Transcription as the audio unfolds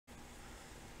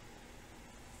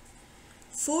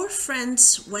Four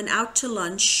friends went out to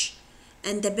lunch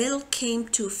and the bill came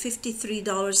to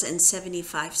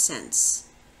 $53.75.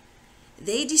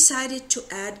 They decided to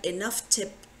add enough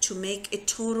tip to make a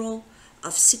total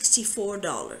of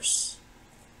 $64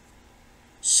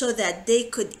 so that they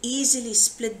could easily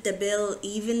split the bill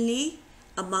evenly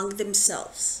among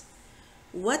themselves.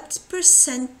 What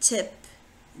percent tip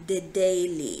did they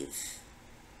leave?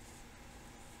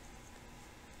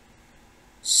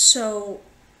 So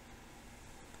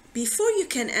before you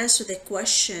can answer the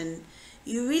question,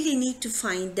 you really need to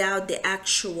find out the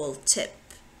actual tip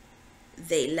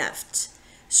they left.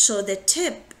 So the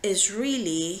tip is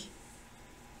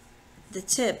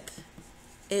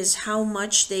how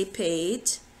much they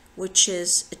paid, which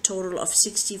is a total of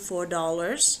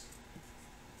 $64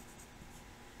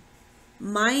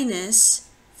 minus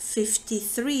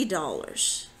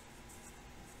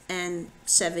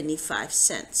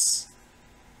 $53.75.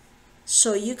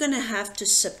 So you're going to have to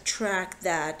subtract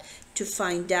that to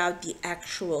find out the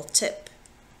actual tip.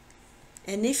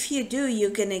 And if you do, you're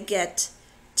going to get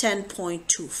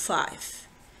 10.25.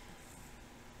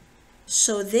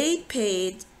 So they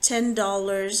paid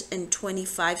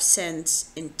 $10.25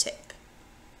 in tip.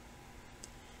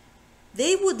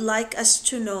 They would like us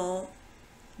to know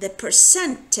the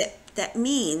percent tip. That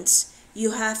means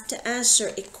you have to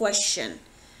answer a question.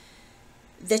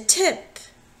 The tip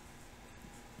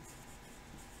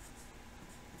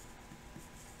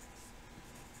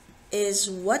is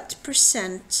what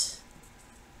percent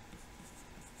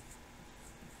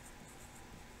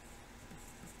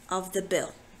of the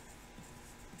bill?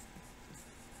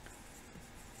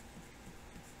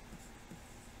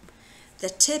 The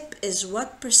tip is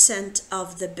what percent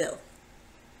of the bill?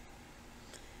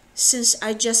 Since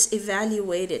I just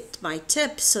evaluated my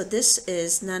tip, so this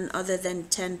is none other than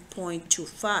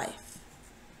 10.25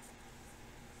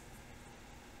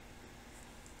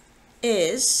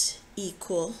 is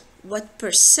equal what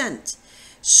percent?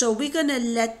 So we're gonna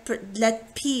let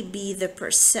P be the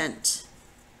percent.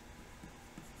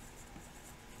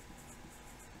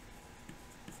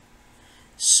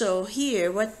 So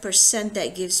here, what percent?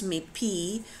 That gives me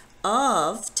P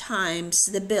of times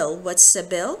the bill. What's the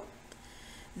bill?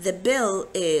 The bill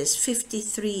is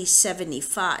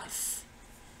 $53.75.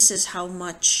 This is how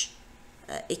much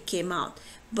it came out.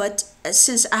 But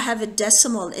since I have a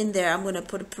decimal in there, I'm going to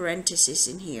put a parenthesis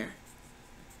in here,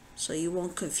 so you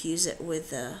won't confuse it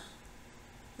with the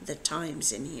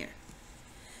times in here.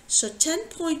 So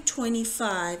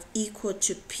 10.25 equal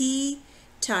to P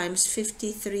times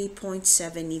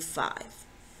 53.75.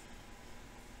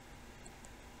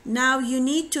 Now you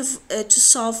need to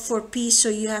solve for P, so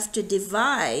you have to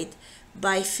divide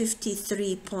by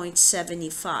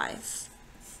 53.75.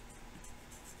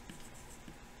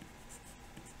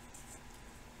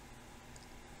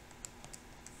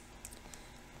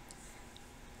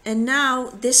 And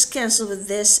now this cancels with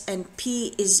this, and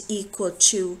P is equal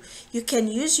to, you can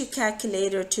use your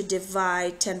calculator to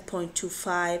divide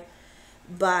 10.25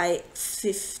 by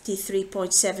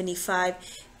 53.75,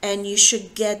 and you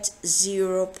should get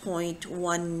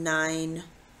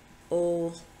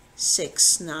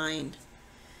 0.19069.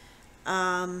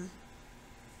 And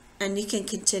you can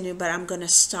continue, but I'm going to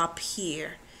stop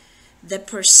here. The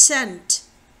percent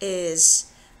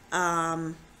is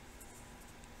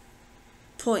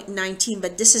 0.19,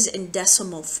 but this is in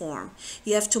decimal form.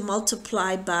 You have to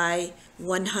multiply by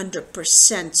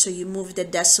 100%, so you move the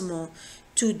decimal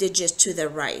 2 digits to the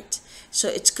right. So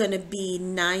it's going to be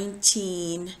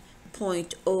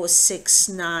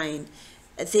 19.069.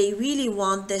 They really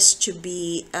want this to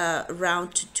be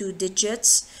round to 2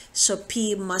 digits, so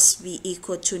P must be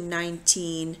equal to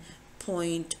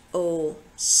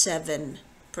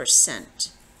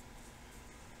 19.07%.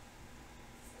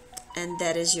 And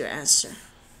that is your answer.